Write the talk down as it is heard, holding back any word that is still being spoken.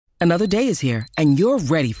Another day is here, and you're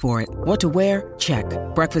ready for it. What to wear? Check.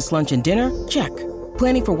 Breakfast, lunch, and dinner? Check.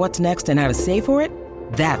 Planning for what's next and how to save for it?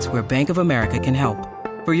 That's where Bank of America can help.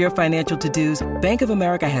 For your financial to-dos, Bank of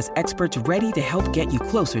America has experts ready to help get you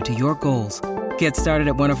closer to your goals. Get started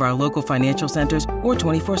at one of our local financial centers or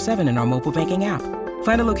 24/7 in our mobile banking app.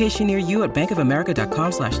 Find a location near you at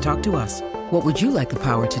bankofamerica.com/talktous. What would you like the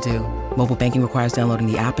power to do? Mobile banking requires downloading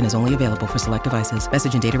the app and is only available for select devices.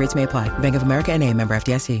 Message and data rates may apply. Bank of America N.A., member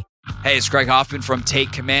FDIC. Hey, it's Greg Hoffman from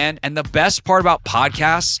Take Command, and the best part about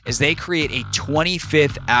podcasts is they create a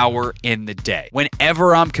 25th hour in the day.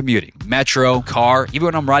 Whenever I'm commuting, metro, car, even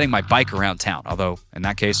when I'm riding my bike around town, although in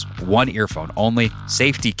that case, one earphone only,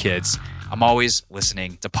 safety kids, I'm always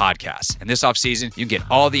listening to podcasts. And this offseason, you can get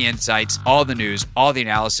all the insights, all the news, all the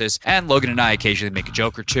analysis, and Logan and I occasionally make a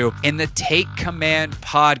joke or two in the Take Command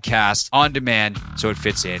podcast on demand so it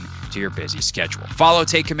fits in to your busy schedule. Follow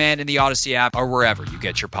Take Command in the Odyssey app or wherever you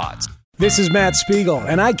get your pods. This is Matt Spiegel,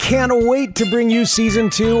 and I can't wait to bring you Season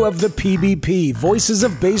 2 of the PBP, Voices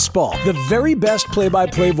of Baseball. The very best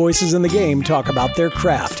play-by-play voices in the game talk about their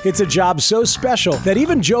craft. It's a job so special that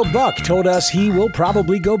even Joe Buck told us he will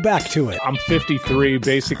probably go back to it. I'm 53,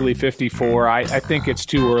 basically 54. I think it's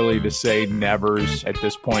too early to say nevers at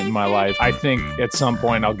this point in my life. I think at some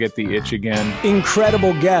point I'll get the itch again.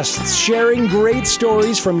 Incredible guests sharing great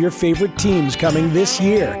stories from your favorite teams coming this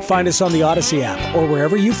year. Find us on the Odyssey app or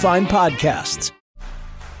wherever you find podcasts.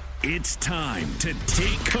 It's time to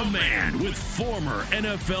take command with former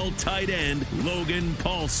NFL tight end Logan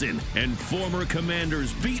Paulsen and former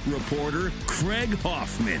Commanders beat reporter Craig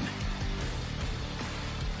Hoffman.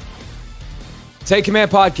 Take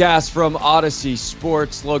Command podcast from Odyssey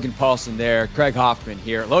Sports. Logan Paulsen there, Craig Hoffman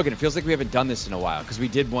here. Logan, it feels like we haven't done this in a while because we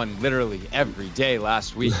did one literally every day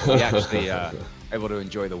last week. We actually able to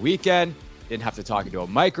enjoy the weekend, didn't have to talk into a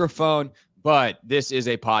microphone. But this is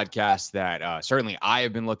a podcast that certainly I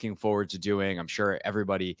have been looking forward to doing. I'm sure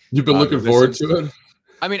everybody. You've been looking forward to it?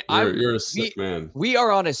 I mean, you're a sick man. We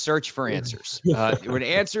are on a search for answers. We're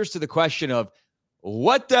answers to the question of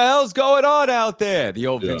what the hell's going on out there? The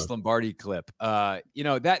old Vince Lombardi clip.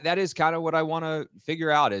 That is kind of what I want to figure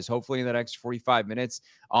out is hopefully in the next 45 minutes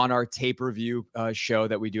on our tape review show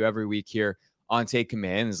that we do every week here on Take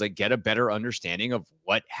Command is like get a better understanding of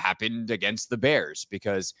what happened against the Bears,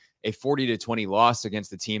 because a 40-20 loss against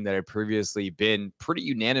the team that had previously been pretty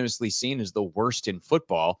unanimously seen as the worst in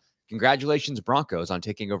football. Congratulations, Broncos, on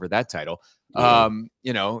taking over that title.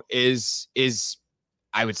 Is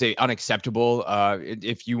I would say unacceptable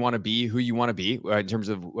if you want to be who you want to be in terms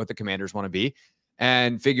of what the Commanders want to be,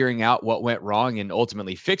 and figuring out what went wrong and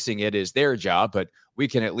ultimately fixing it is their job. But we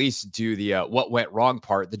can at least do the what went wrong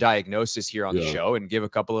part, the diagnosis here on the show, and give a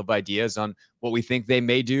couple of ideas on what we think they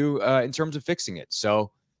may do in terms of fixing it.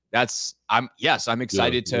 So I'm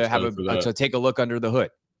excited to have to take a look under the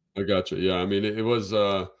hood. I got you. Yeah. I mean, it was,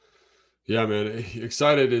 man,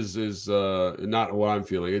 excited is not what I'm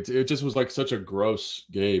feeling. It just was like such a gross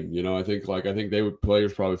game. I think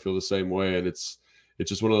players probably feel the same way. And it's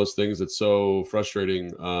just one of those things that's so frustrating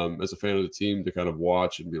as a fan of the team to kind of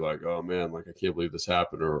watch and be like, oh man, like I can't believe this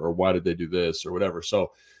happened, or why did they do this or whatever.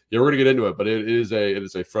 So yeah, we're gonna get into it, but it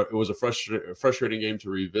was a frustrating game to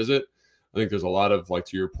revisit. I think there's a lot of, like,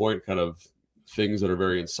 to your point, kind of things that are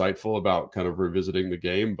very insightful about kind of revisiting the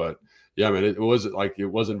game. But yeah, man, it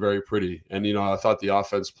wasn't very pretty. And, I thought the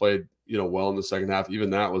offense played, well in the second half.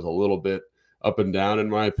 Even that was a little bit up and down in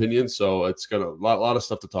my opinion. So it's got a lot of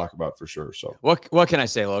stuff to talk about for sure. So what can I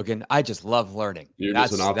say, Logan? I just love learning.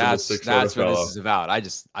 That's an optimistic that's what this is about. I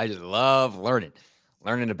just love learning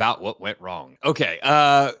about what went wrong. Okay.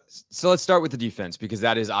 So let's start with the defense, because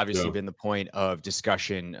that has obviously been the point of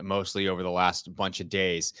discussion mostly over the last bunch of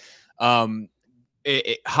days.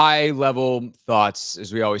 High level thoughts,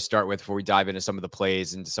 as we always start with before we dive into some of the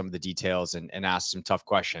plays, into some of the details, and ask some tough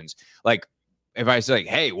questions. Like, if I say, like,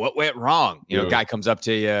 hey, what went wrong? A guy comes up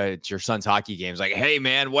to you at your son's hockey games, like, hey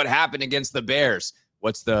man, what happened against the Bears?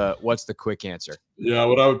 What's the quick answer? Yeah,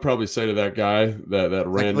 what I would probably say to that guy, that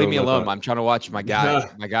random, like, leave me alone. I'm trying to watch my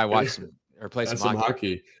guy watch some or play some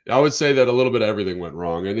hockey. I would say that a little bit of everything went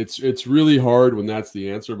wrong, and it's really hard when that's the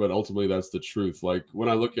answer, but ultimately that's the truth. Like, when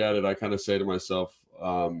I look at it, I kind of say to myself,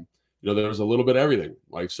 there's a little bit of everything.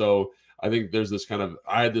 Like, so I think there's this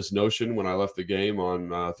I had this notion when I left the game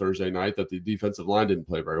on Thursday night that the defensive line didn't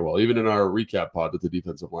play very well. Even in our recap pod, that the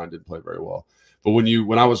defensive line didn't play very well. But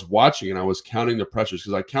when I was watching and I was counting the pressures,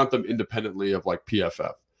 because I count them independently of like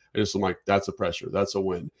PFF, I'm like, that's a pressure, that's a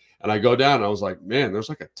win. And I go down and I was like, man, there's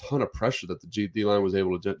like a ton of pressure that the GD line was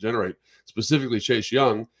able to generate, specifically Chase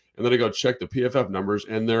Young. And then I go check the PFF numbers,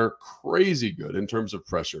 and they're crazy good in terms of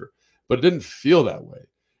pressure, but it didn't feel that way.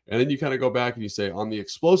 And then you kind of go back and you say on the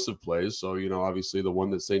explosive plays. So, obviously the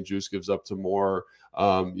one that St-Juste gives up to Moore,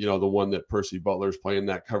 the one that Percy Butler's playing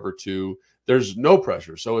that cover 2, there's no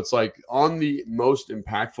pressure. So it's like on the most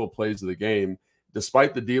impactful plays of the game,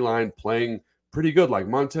 despite the D-line playing pretty good, like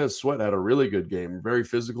Montez Sweat had a really good game, very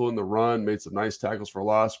physical in the run, made some nice tackles for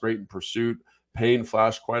loss, great in pursuit. Payne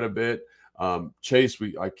flashed quite a bit. Chase,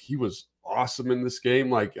 he was awesome in this game.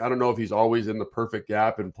 Like, I don't know if he's always in the perfect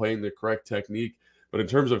gap and playing the correct technique, but in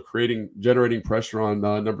terms of generating pressure on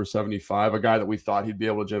number 75, a guy that we thought he'd be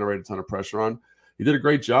able to generate a ton of pressure on, he did a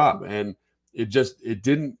great job. And it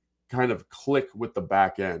didn't kind of click with the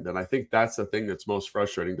back end. And I think that's the thing that's most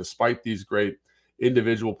frustrating, despite these great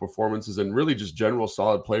individual performances and really just general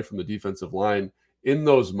solid play from the defensive line in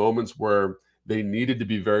those moments where they needed to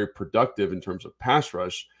be very productive in terms of pass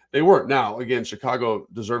rush. They weren't. Now, again, Chicago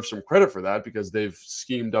deserves some credit for that because they've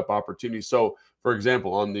schemed up opportunities. So, for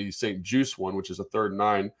example, on the St-Juste one, which is a 3rd and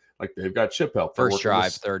 9, like they've got chip help. First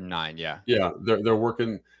drive, 3rd and 9, yeah. Yeah, they're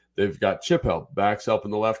working. They've got chip help, backs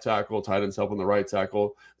helping the left tackle, tight ends helping the right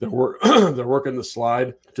tackle. They're working the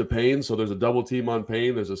slide to Payne. So there's a double team on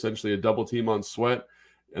Payne. There's essentially a double team on Sweat,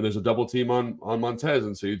 and there's a double team on Montez.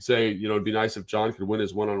 And so you'd say, it'd be nice if John could win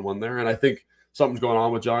his one-on-one there. And I think something's going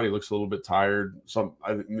on with John. He looks a little bit tired.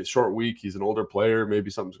 Short week. He's an older player.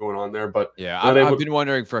 Maybe something's going on there. But yeah, I've been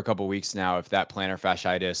wondering for a couple of weeks now if that plantar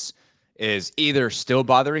fasciitis is either still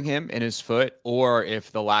bothering him in his foot or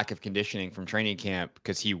if the lack of conditioning from training camp,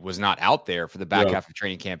 because he was not out there for the back half of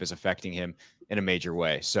training camp, is affecting him in a major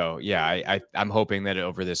way. So yeah, I'm hoping that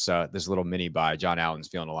over this little mini bye, John Allen's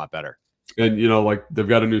feeling a lot better. And, like they've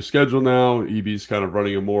got a new schedule now. EB's kind of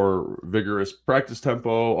running a more vigorous practice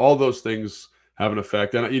tempo. All those things have an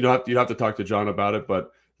effect. And you have to talk to John about it.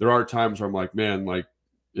 But there are times where I'm like, man, like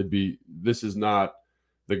this is not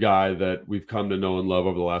the guy that we've come to know and love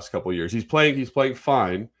over the last couple of years. He's playing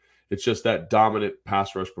fine. It's just that dominant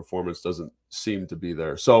pass rush performance doesn't seem to be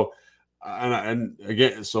there. So, and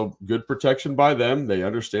again, so good protection by them. They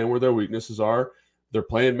understand where their weaknesses are. They're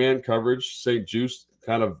playing man coverage. St-Juste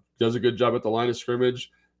kind of does a good job at the line of scrimmage,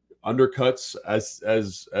 undercuts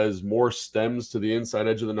as more stems to the inside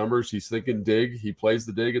edge of the numbers. He's thinking dig. He plays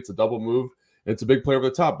the dig. It's a double move. It's a big play over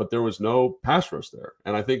the top, but there was no pass rush there.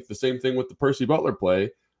 And I think the same thing with the Percy Butler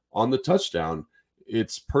play on the touchdown.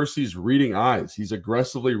 It's Percy's reading eyes. He's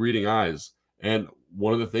aggressively reading eyes. And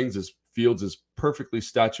one of the things is Fields is perfectly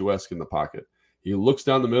statuesque in the pocket. He looks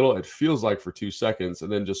down the middle, it feels like for 2 seconds,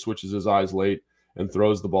 and then just switches his eyes late and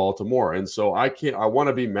throws the ball to Moore. And so I want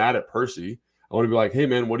to be mad at Percy. I want to be like, hey,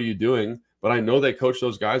 man, what are you doing? But I know they coach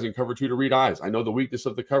those guys in cover 2 to read eyes. I know the weakness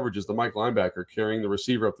of the coverage is the Mike linebacker carrying the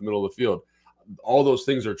receiver up the middle of the field. All those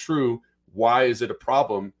things are true. Why is it a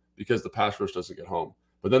problem? Because the pass rush doesn't get home.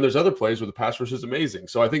 But then there's other plays where the pass rush is amazing.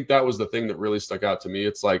 So I think that was the thing that really stuck out to me.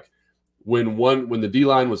 It's like when the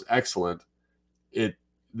D-line was excellent,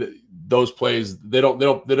 those plays they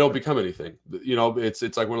don't become anything.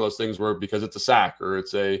 It's like one of those things where because it's a sack or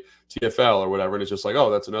it's a TFL or whatever, and it's just like,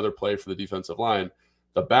 oh, that's another play for the defensive line.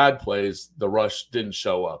 The bad plays, the rush didn't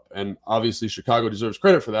show up, and obviously Chicago deserves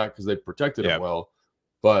credit for that because they protected it well.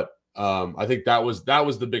 But I think that was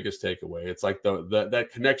the biggest takeaway. It's like that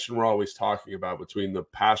connection we're always talking about between the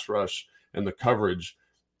pass rush and the coverage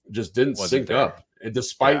just didn't sync up. And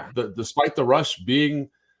despite the rush being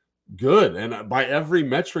good, and by every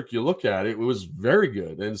metric you look at, it was very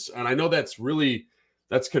good. And I know that's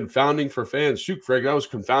confounding for fans. Shoot, Craig, that was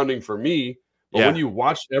confounding for me. But when you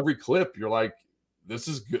watch every clip, you're like, this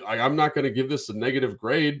is good. I'm not going to give this a negative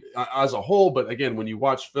grade as a whole. But again, when you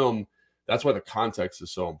watch film, that's why the context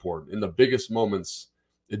is so important. In the biggest moments,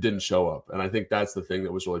 it didn't show up. And I think that's the thing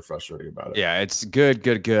that was really frustrating about it. Yeah, it's good.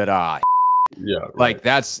 Yeah. Right. Like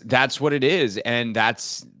that's what it is. And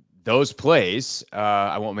that's those plays.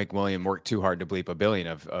 I won't make William work too hard to bleep a billion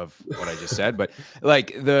of what I just said, but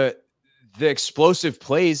like the explosive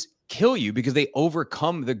plays kill you because they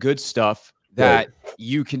overcome the good stuff that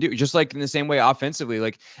you can do. Just like in the same way offensively,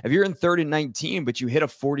 like if you're in 3rd and 19, but you hit a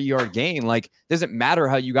 40-yard gain, like it doesn't matter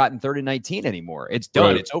how you got in 3rd and 19 anymore. It's done.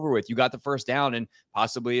 Right. It's over with. You got the first down and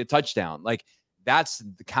possibly a touchdown. Like that's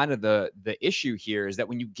the issue here is that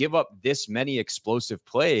when you give up this many explosive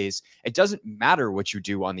plays, it doesn't matter what you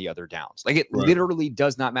do on the other downs. Like it literally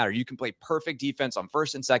does not matter. You can play perfect defense on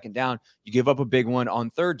 1st and 2nd down. You give up a big one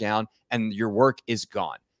on 3rd down and your work is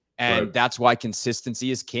gone. And that's why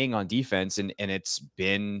consistency is king on defense. And it's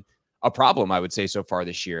been a problem, I would say, so far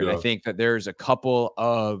this year. And I think that there's a couple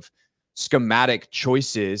of schematic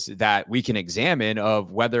choices that we can examine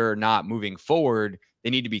of whether or not moving forward they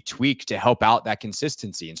need to be tweaked to help out that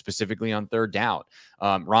consistency, and specifically on third down.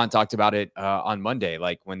 Ron talked about it on Monday,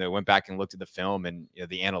 like when they went back and looked at the film and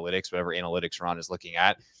the analytics, whatever analytics Ron is looking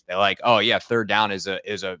at, they're like, oh yeah, third down is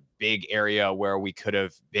a big area where we could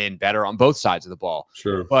have been better on both sides of the ball.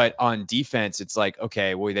 Sure. But on defense, it's like,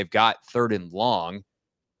 okay, well, they've got third and long.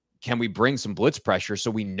 Can we bring some blitz pressure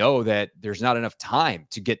so we know that there's not enough time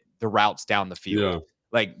to get the routes down the field? Yeah.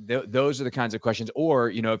 Like those are the kinds of questions. Or,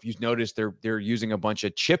 if you've noticed they're using a bunch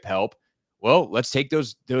of chip help, well, let's take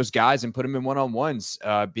those guys and put them in one-on-ones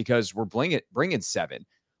because we're bringing 7.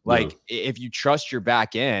 Like if you trust your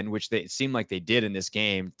back end, which it seemed like they did in this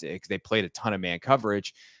game because they played a ton of man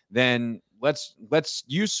coverage, then let's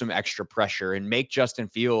use some extra pressure and make Justin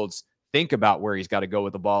Fields think about where he's got to go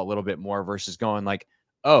with the ball a little bit more versus going like,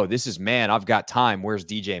 oh, this is man, I've got time. Where's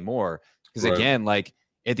DJ Moore? Because again, like,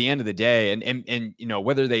 at the end of the day, and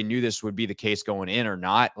whether they knew this would be the case going in or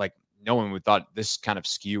not, like no one would thought this kind of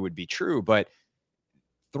skew would be true, but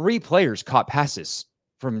 3 players caught passes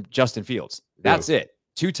from Justin Fields. That's it.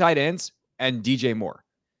 2 tight ends and DJ Moore.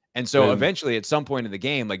 And so eventually at some point in the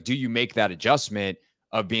game, like, do you make that adjustment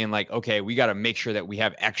of being like, okay, we got to make sure that we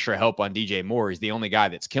have extra help on DJ Moore. He's the only guy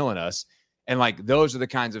that's killing us. And like, those are the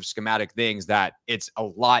kinds of schematic things that it's a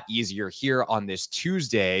lot easier here on this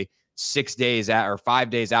Tuesday, 5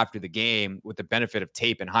 days after the game, with the benefit of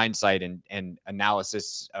tape and hindsight and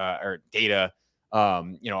analysis or data,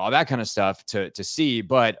 all that kind of stuff to see.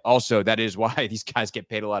 But also that is why these guys get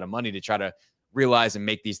paid a lot of money to try to realize and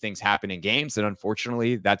make these things happen in games. And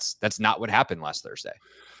unfortunately, that's not what happened last Thursday.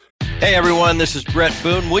 Hey everyone, this is Brett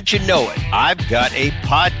Boone. Would you know it? I've got a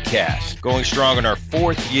podcast going strong in our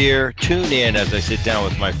 4th year. Tune in as I sit down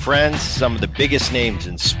with my friends, some of the biggest names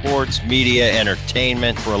in sports, media,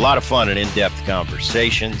 entertainment, for a lot of fun and in-depth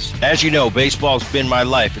conversations. As you know, baseball's been my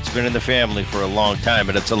life. It's been in the family for a long time,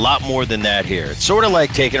 but it's a lot more than that here. It's sort of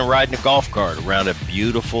like taking a ride in a golf cart around a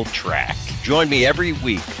beautiful track. Join me every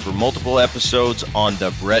week for multiple episodes on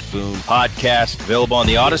the Brett Boone Podcast, available on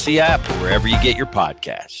the Odyssey app or wherever you get your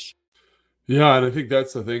podcasts. Yeah, and I think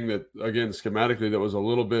that's the thing that, again, schematically, that was a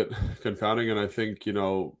little bit confounding. And I think,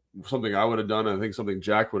 something I would have done, I think something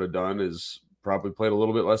Jack would have done is probably played a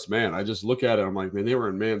little bit less man. I just look at it, I'm like, man, they were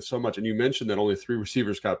in man so much. And you mentioned that only 3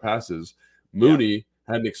 receivers got passes. Mooney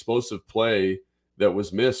had an explosive play that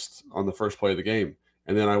was missed on the first play of the game.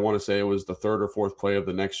 And then I want to say it was the 3rd or 4th play of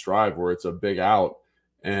the next drive where it's a big out,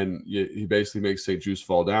 and he basically makes St. Juice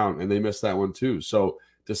fall down, and they missed that one too. So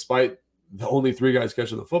despite the only 3 guys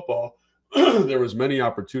catching the football, there was many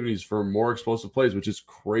opportunities for more explosive plays, which is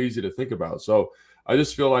crazy to think about. So I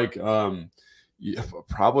just feel like I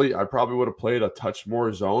probably would have played a touch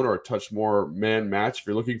more zone or a touch more man match. If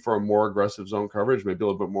you're looking for a more aggressive zone coverage, maybe a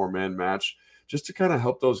little bit more man match, just to kind of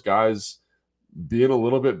help those guys be in a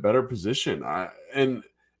little bit better position.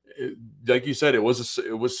 Like you said, it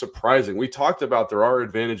was surprising. We talked about there are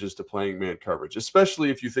advantages to playing man coverage, especially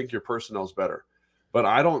if you think your personnel's better. But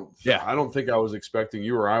I don't think I was expecting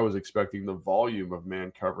the volume of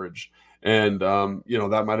man coverage. And,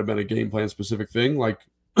 that might have been a game plan specific thing. Like,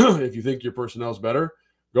 if you think your personnel's better,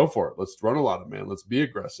 go for it. Let's run a lot of man. Let's be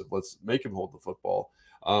aggressive. Let's make him hold the football.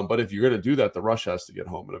 But if you're going to do that, the rush has to get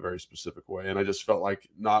home in a very specific way. And I just felt like,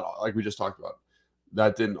 not like we just talked about,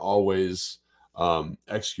 that didn't always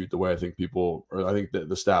execute the way I think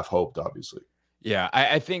the staff hoped, obviously. Yeah,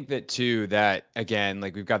 I think that too, that again,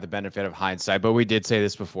 like, we've got the benefit of hindsight, but we did say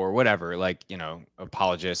this before, whatever, like,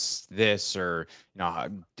 apologists this, or,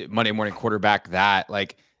 Monday morning quarterback that,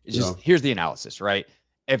 like, it's just, here's the analysis, right?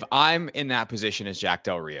 If I'm in that position as Jack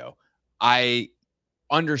Del Rio, I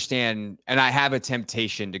understand, and I have a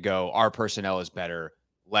temptation to go, our personnel is better.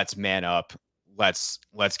 Let's man up. Let's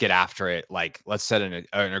get after it. Like, let's set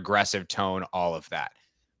an aggressive tone, all of that.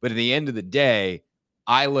 But at the end of the day,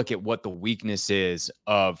 I look at what the weakness is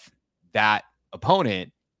of that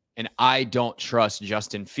opponent, and I don't trust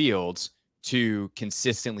Justin Fields to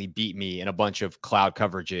consistently beat me in a bunch of cloud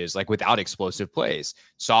coverages, like without explosive plays,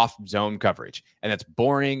 soft zone coverage. And that's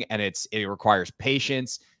boring, and it requires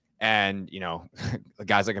patience. And,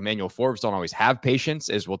 guys like Emmanuel Forbes don't always have patience,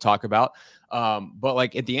 as we'll talk about. But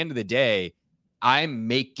like, at the end of the day, I'm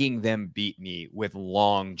making them beat me with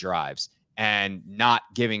long drives. And not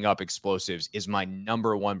giving up explosives is my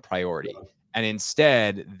number one priority. And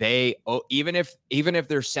instead, they, even if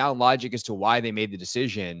there's sound logic as to why they made the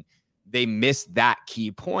decision, they missed that key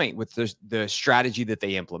point with the strategy that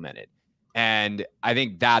they implemented. And I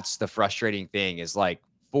think that's the frustrating thing, is like,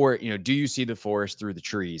 do you see the forest through the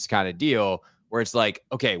trees kind of deal, where it's like,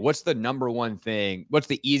 okay, what's the number one thing? What's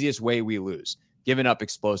the easiest way we lose? Giving up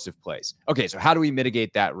explosive plays. Okay, so how do we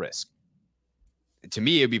mitigate that risk? to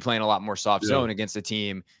me, it'd be playing a lot more soft zone against a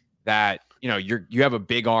team that, you have a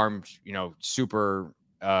big armed, super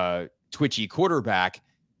twitchy quarterback,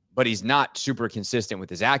 but he's not super consistent with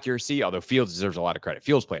his accuracy, although Fields deserves a lot of credit.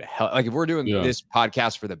 Fields played a hell. Like if we're doing this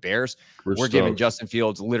podcast for the Bears, we're giving Justin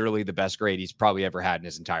Fields literally the best grade he's probably ever had in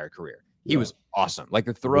his entire career. He was awesome. Like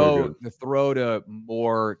the throw to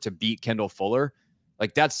Moore to beat Kendall Fuller,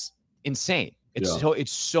 like that's insane.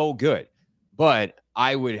 It's so good. But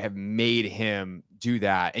I would have made him do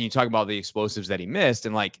that. And you talk about the explosives that he missed,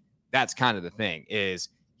 and like that's kind of the thing is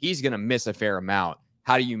he's going to miss a fair amount.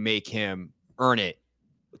 How do you make him earn it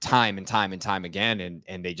time and time and time again?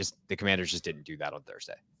 And the Commanders just didn't do that on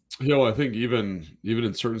Thursday. I think even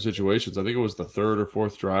in certain situations, I think it was the third or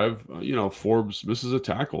fourth drive, Forbes misses a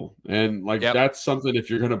tackle. And that's something if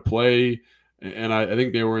you're going to play, and I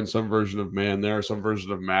think they were in some version of man there, some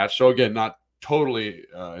version of match. So again, not totally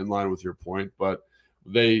in line with your point, but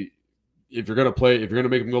if you're going to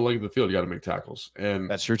make them go length of the field, you got to make tackles. And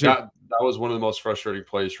that's true too. That was one of the most frustrating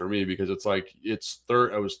plays for me because it's like, it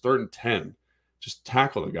was 3rd and 10. Just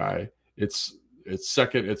tackle the guy. It's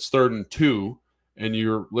 3rd and 2, and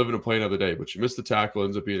you're living to play another day, but you miss the tackle,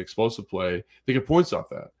 ends up being an explosive play. They get points off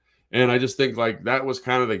that. And I just think like that was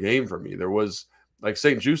kind of the game for me. There was like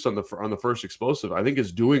St. Juste on the first explosive, I think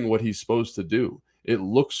is doing what he's supposed to do. It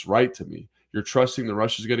looks right to me. You're trusting the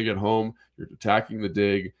rush is going to get home. You're attacking the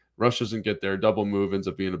dig. Rush doesn't get there. Double move ends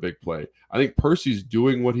up being a big play. I think Percy's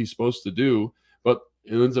doing what he's supposed to do, but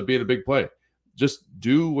it ends up being a big play. Just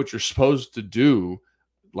do what you're supposed to do,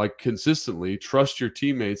 like consistently. Trust your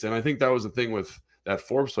teammates. And I think that was the thing with that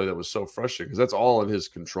Forbes play that was so frustrating because that's all in his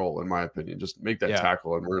control, in my opinion. Just make that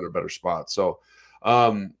tackle and we're in a better spot. So,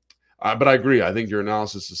 but I agree. I think your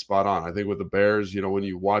analysis is spot on. I think with the Bears, when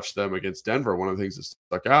you watch them against Denver, one of the things that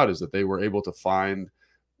stuck out is that they were able to find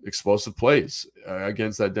explosive plays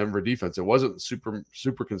against that Denver defense. It wasn't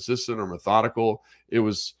super consistent or methodical. It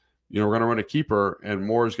was, we're going to run a keeper and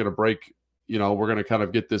Moore is going to break. We're going to kind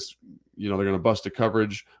of get this, they're going to bust a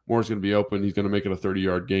coverage. Moore's going to be open. He's going to make it a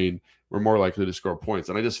 30-yard gain. We're more likely to score points.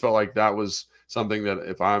 And I just felt like that was something that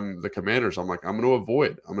if I'm the Commanders, I'm like, I'm going to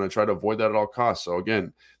avoid. I'm going to try to avoid that at all costs. So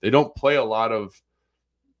again, they don't play a lot of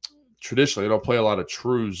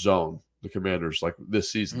true zone, the Commanders, like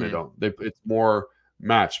this season. They don't. It's more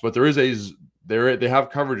match. But they have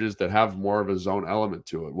coverages that have more of a zone element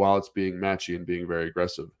to it while it's being matchy and being very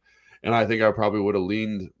aggressive. And I think I probably would have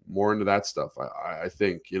leaned more into that stuff. I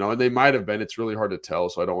think, and they might have been. It's really hard to tell,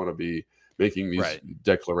 so I don't want to be making these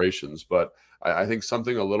declarations. But I think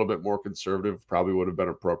something a little bit more conservative probably would have been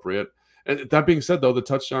appropriate. And that being said, though, the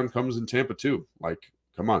touchdown comes in Tampa too. Like,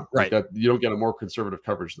 come on. Right. Like that, you don't get a more conservative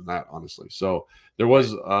coverage than that, honestly. So there was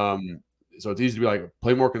so it's easy to be like,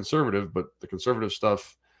 play more conservative, but the conservative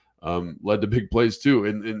stuff led to big plays too.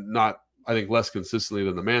 And not, I think, less consistently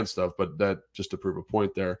than the man stuff, but that just to prove a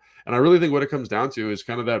point there. And I really think what it comes down to is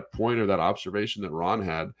kind of that point or that observation that Ron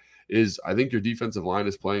had is I think your defensive line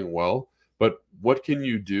is playing well, but what can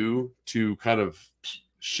you do to kind of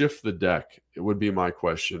shift the deck? It would be my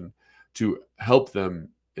question to help them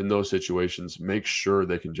in those situations, make sure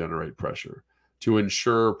they can generate pressure, to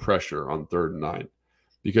ensure pressure on 3rd and 9,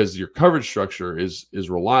 because your coverage structure is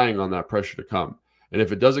relying on that pressure to come. And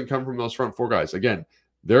if it doesn't come from those front 4 guys, again,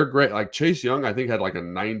 they're great. Like Chase Young, I think had like a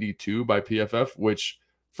 92 by PFF, which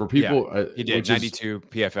for people, he did 92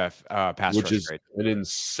 PFF pass, which is grade. An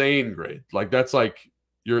insane grade. Like that's like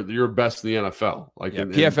you're best in the NFL. Like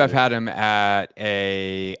PFF had him at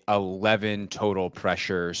a 11 total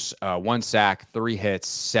pressures, 1 sack, 3 hits,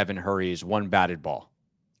 7 hurries, 1 batted ball.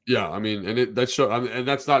 Yeah, I mean, and that show, and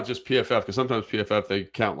that's not just PFF because sometimes PFF they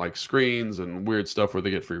count like screens and weird stuff where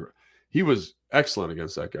they get free. He was excellent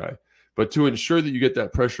against that guy. But to ensure that you get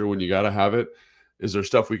that pressure when you got to have it, is there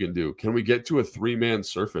stuff we can do? Can we get to a 3-man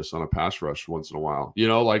surface on a pass rush once in a while?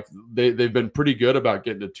 Like they've been pretty good about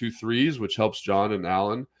getting to 2 3s, which helps John and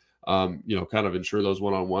Allen, kind of ensure those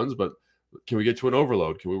one-on-ones. But can we get to an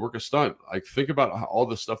overload? Can we work a stunt? Like think about all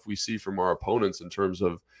the stuff we see from our opponents in terms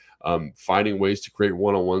of finding ways to create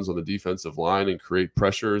one-on-ones on the defensive line and create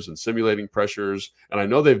pressures and simulating pressures. And I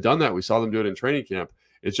know they've done that. We saw them do it in training camp.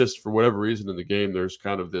 It's just for whatever reason in the game, there's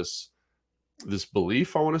kind of this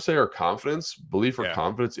belief, I want to say, or confidence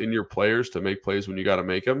in your players to make plays when you got to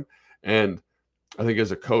make them. And I think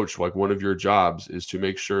as a coach, like one of your jobs is to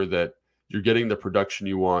make sure that you're getting the production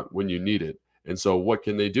you want when you need it. And so what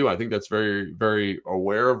can they do? I think that's very, very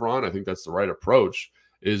aware of Ron. I think that's the right approach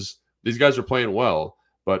is these guys are playing well,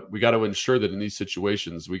 But we got to ensure that in these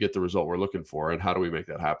situations we get the result we're looking for. And how do we make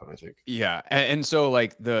that happen? I think. Yeah. And so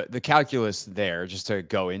like the calculus there, just to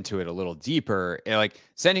go into it a little deeper, like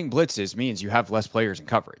sending blitzes means you have less players in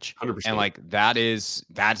coverage. 100%. And like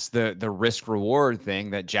that's the risk reward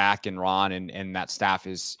thing that Jack and Ron and that staff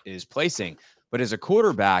is placing. But as a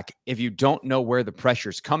quarterback, if you don't know where the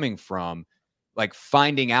pressure's coming from, like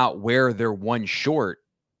finding out where they're one short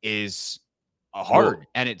is hard,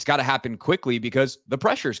 and it's got to happen quickly because the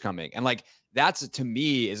pressure's coming. And like, that's to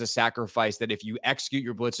me is a sacrifice that if you execute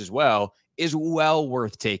your blitz as well is well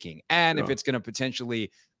worth taking. And if it's going to potentially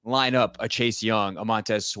line up a Chase Young, a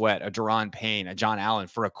Montez Sweat, a Daron Payne, a John Allen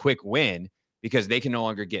for a quick win because they can no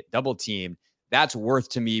longer get double teamed, that's worth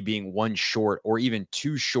to me being one short or even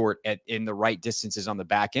two short in the right distances on the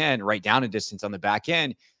back end, right down a distance on the back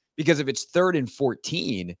end. Because if it's 3rd and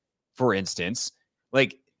 14, for instance,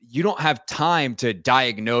 like, you don't have time to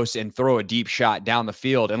diagnose and throw a deep shot down the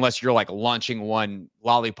field unless you're like launching one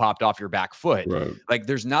lollipopped off your back foot. Right. Like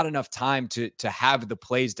there's not enough time to have the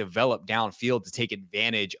plays develop downfield to take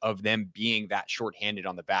advantage of them being that shorthanded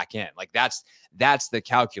on the back end. Like that's the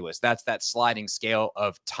calculus. That's that sliding scale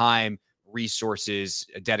of time, resources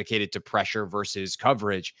dedicated to pressure versus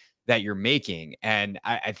coverage that you're making. And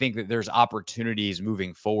I think that there's opportunities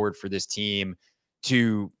moving forward for this team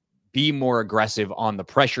to be more aggressive on the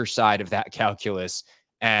pressure side of that calculus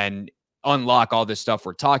and unlock all this stuff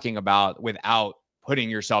we're talking about without putting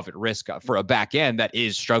yourself at risk for a back end that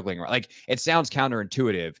is struggling. Like it sounds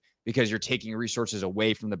counterintuitive because you're taking resources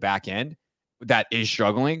away from the back end that is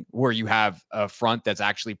struggling, where you have a front that's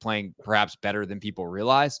actually playing perhaps better than people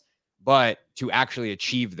realize. But to actually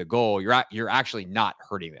achieve the goal, you're actually not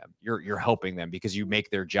hurting them. You're helping them because you make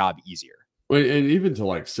their job easier. And even to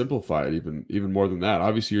like simplify it, even more than that,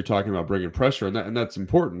 obviously you're talking about bringing pressure, and that's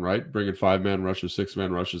important, right? Bringing 5-man rushes,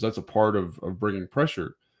 6-man rushes. That's a part of bringing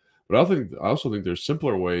pressure. But I also think there's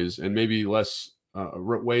simpler ways and maybe less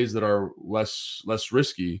ways that are less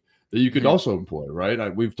risky that you could also employ,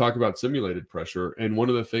 right? We've talked about simulated pressure, and one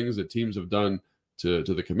of the things that teams have done to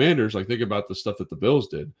the Commanders, like think about the stuff that the Bills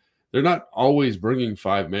did. They're not always bringing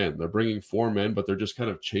 5-man; they're bringing 4 men, but they're just kind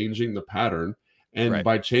of changing the pattern. And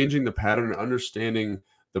by changing the pattern and understanding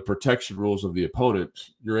the protection rules of the opponent,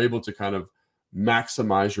 you're able to kind of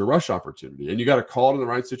maximize your rush opportunity. And you got to call it in the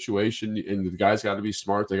right situation. And the guys got to be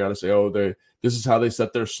smart. They got to say, this is how they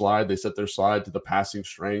set their slide. They set their slide to the passing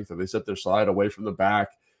strength, or they set their slide away from the back.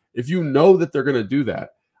 If you know that they're going to do that,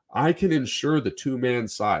 I can ensure the 2-man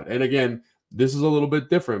side. And again, this is a little bit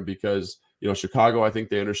different because, Chicago, I think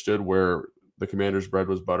they understood where the Commanders' bread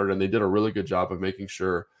was buttered, and they did a really good job of making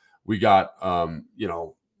sure we got,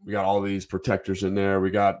 we got all these protectors in there.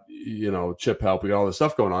 We got, chip help. We got all this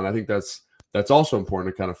stuff going on. I think that's also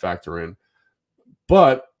important to kind of factor in.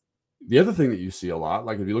 But the other thing that you see a lot,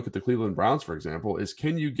 like if you look at the Cleveland Browns, for example, is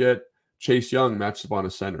can you get Chase Young matched up on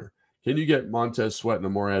a center? Can you get Montez Sweat in a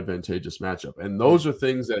more advantageous matchup? And those are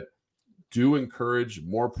things that do encourage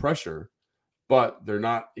more pressure, but they're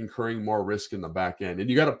not incurring more risk in the back end. And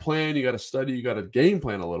you got to plan, you got to study, you got to game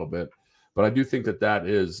plan a little bit. But I do think that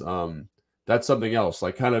is that's something else,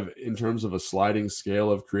 like kind of in terms of a sliding scale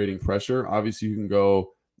of creating pressure. Obviously, you can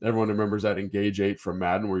go, everyone remembers that Engage 8 from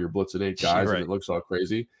Madden where you're blitzing 8 guys and it looks all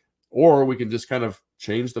crazy. Or we can just kind of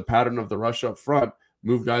change the pattern of the rush up front,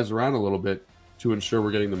 move guys around a little bit to ensure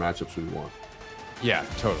we're getting the matchups we want. Yeah,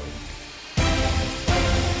 totally.